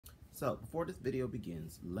So, before this video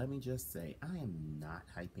begins, let me just say I am not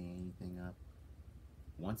hyping anything up.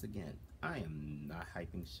 Once again, I am not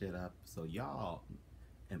hyping shit up. So y'all,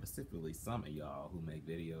 and specifically some of y'all who make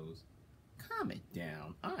videos, comment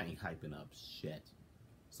down. I ain't hyping up shit.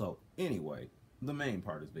 So anyway, the main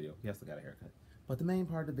part of this video, yes, I got a haircut. But the main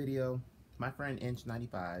part of the video, my friend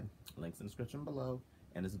Inch95, links in the description below,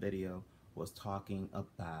 and this video was talking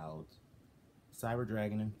about Cyber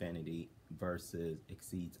Dragon Infinity versus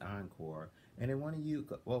Exceeds Encore. And then one of you,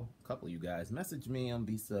 well, a couple of you guys messaged me on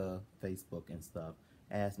Visa, Facebook, and stuff,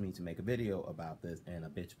 asked me to make a video about this and a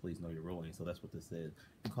bitch please know your rulings. So that's what this is.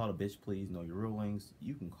 You can call it a bitch please know your rulings.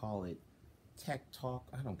 You can call it tech talk.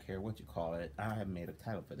 I don't care what you call it. I haven't made a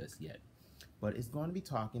title for this yet. But it's going to be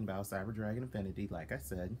talking about Cyber Dragon Infinity, like I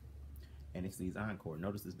said, and Exceeds Encore.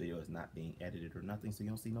 Notice this video is not being edited or nothing, so you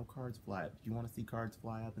don't see no cards fly up. If you want to see cards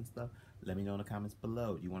fly up and stuff, let me know in the comments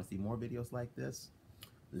below. Do you want to see more videos like this?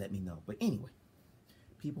 Let me know. But anyway,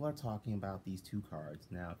 people are talking about these two cards.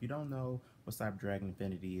 Now, if you don't know what Cyber Dragon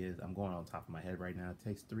Infinity is, I'm going on top of my head right now. It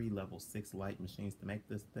takes 3 level 6 light machines to make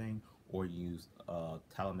this thing, or use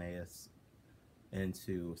Ptolemaeus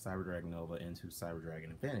into Cyber Dragon Nova into Cyber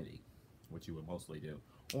Dragon Infinity, which you would mostly do.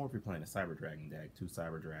 Or if you're playing a Cyber Dragon deck, 2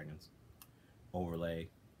 Cyber Dragons, overlay,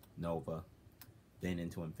 Nova, then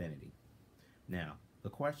into Infinity. Now, the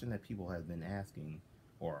question that people have been asking,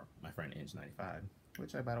 or my friend Inch95,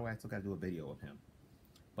 which by the way, I still got to do a video of him,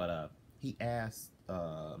 but he asked,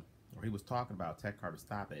 or he was talking about tech card to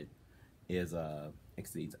stop it, is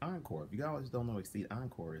Exceeds Encore. If you guys don't know what Exceeds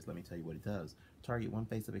Encore is, let me tell you what it does. Target one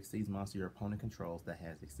face of Exceeds monster your opponent controls that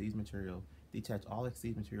has Exceeds material, detach all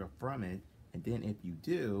Exceeds material from it, and then if you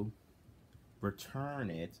do, return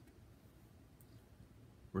it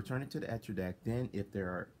to the etcher deck. Then if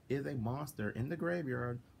there is a monster in the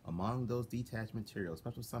graveyard among those detached materials,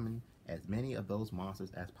 special summon as many of those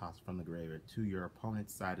monsters as possible from the graveyard to your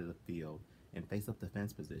opponent's side of the field in face-up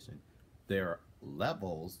defense position. Their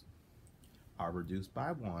levels are reduced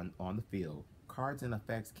by 1 on the field. Cards and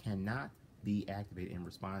effects cannot be activated in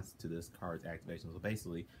response to this card's activation. So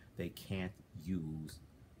basically, they can't use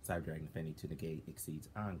Cyber Dragon Infinity to negate Exceeds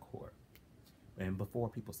Encore. And before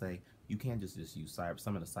people say, you can't just use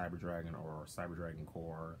some of the Cyber Dragon or Cyber Dragon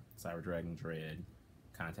Core, Cyber Dragon Dread,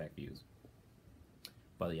 Contact Views.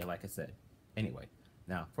 But yeah, like I said. Anyway,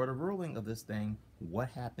 now for the ruling of this thing, what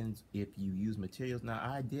happens if you use materials? Now,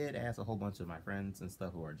 I did ask a whole bunch of my friends and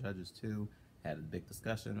stuff who are judges too, had a big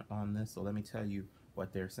discussion on this, so let me tell you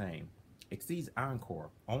what they're saying. Exceeds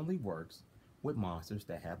Encore only works with monsters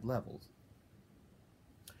that have levels.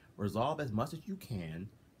 Resolve as much as you can,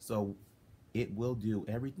 so it will do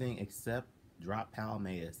everything except drop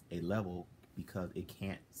Ptolemaeus a level because it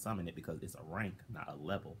can't summon it because it's a rank, not a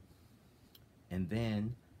level. And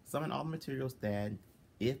then summon all the materials that,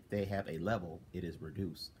 if they have a level, it is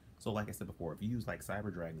reduced. So like I said before, if you use like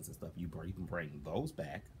Cyber Dragons and stuff, you can bring those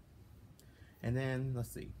back. And then,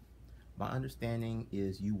 let's see. My understanding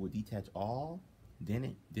is you will detach all,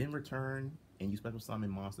 then return and you special summon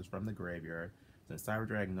monsters from the graveyard. Since Cyber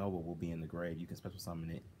Dragon Nova will be in the grave, you can special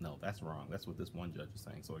summon it. No, that's wrong. That's what this one judge is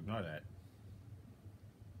saying, so ignore that.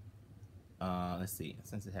 Let's see.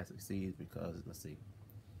 Since it has succeeded, because, let's see.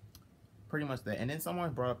 Pretty much that. And then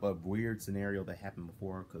someone brought up a weird scenario that happened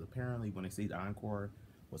before, because apparently when Exceeds Encore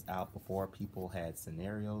was out before, people had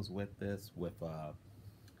scenarios with this, with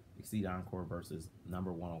Exceed Encore versus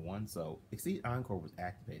number 101. So Exceed Encore was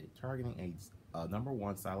activated, targeting a number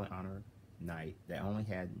 1 Silent Honor Knight that only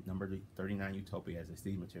had number 39 Utopia as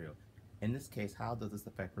Exceed material. In this case, how does this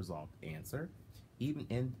effect resolve? Answer: even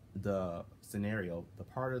in the scenario, the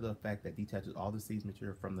part of the effect that detaches all the Exceed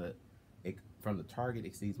material from the target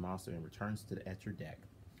Exceeds monster and returns to the etcher deck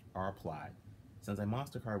are applied. Since a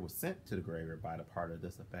monster card was sent to the graveyard by the part of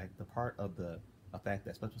this effect, the part of the effect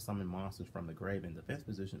that special summon monsters from the grave in defense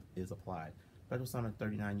position is applied. Special summon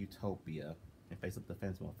 39 Utopia in face-up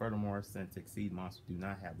defense mode. Furthermore, since Exceed monsters do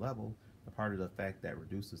not have level, the part of the effect that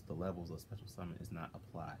reduces the levels of special summon is not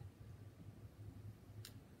applied.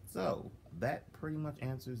 So that pretty much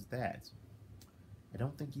answers that. I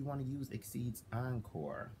don't think you want to use Exceeds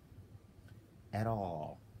Encore at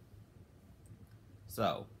all.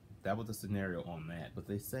 So that was the scenario on that, but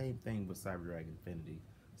the same thing with Cyber Dragon Infinity.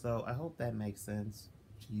 So I hope that makes sense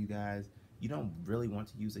to you guys. You don't really want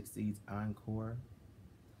to use Exceeds Encore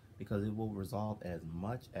because it will resolve as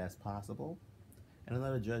much as possible. And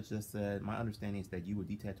another judge just said, my understanding is that you would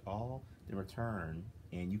detach all, then return,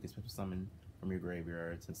 and you can special summon from your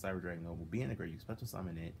graveyard. Since Cyber Dragon will be in the graveyard, you special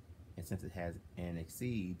summon it, and since it has an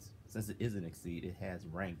Exceeds, since it is an Exceed, it has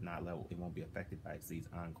rank, not level. It won't be affected by Exceeds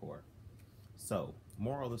Encore. So,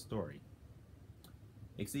 moral of the story.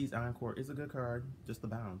 Exceeds Encore is a good card, just the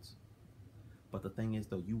bounce. But the thing is,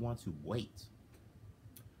 though, you want to wait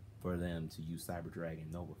for them to use Cyber Dragon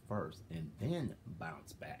Nova first and then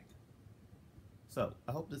bounce back. So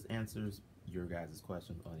I hope this answers your guys'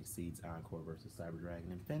 questions on Exceeds Encore versus Cyber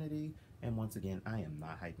Dragon Infinity. And once again, I am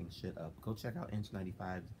not hyping shit up. Go check out Inch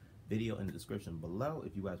 95's video in the description below.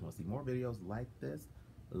 If you guys want to see more videos like this,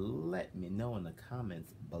 let me know in the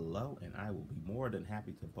comments below, and I will be more than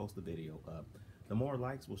happy to post the video up. The more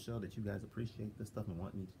likes will show that you guys appreciate this stuff and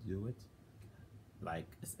want me to do it. Like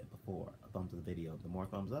I said before, a thumb to the video. The more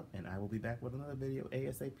thumbs up, and I will be back with another video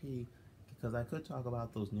ASAP, because I could talk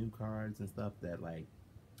about those new cards and stuff that like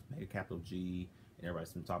Mega Capital G and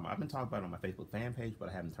everybody's been talking about. I've been talking about it on my Facebook fan page, but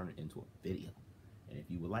I haven't turned it into a video. And if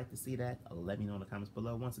you would like to see that, let me know in the comments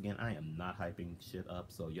below. Once again, I am not hyping shit up,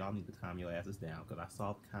 so y'all need to calm your asses down, because I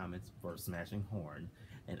saw the comments for Smashing Horn,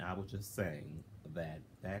 and I was just saying that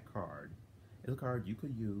that card is a card you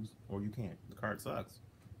could use or you can't. The card sucks,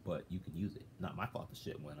 but you can use it. Not my fault the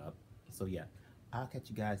shit went up. So yeah, I'll catch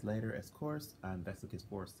you guys later. Of course, I'm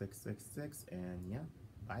Vesicus4666, and yeah,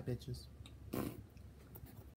 bye bitches.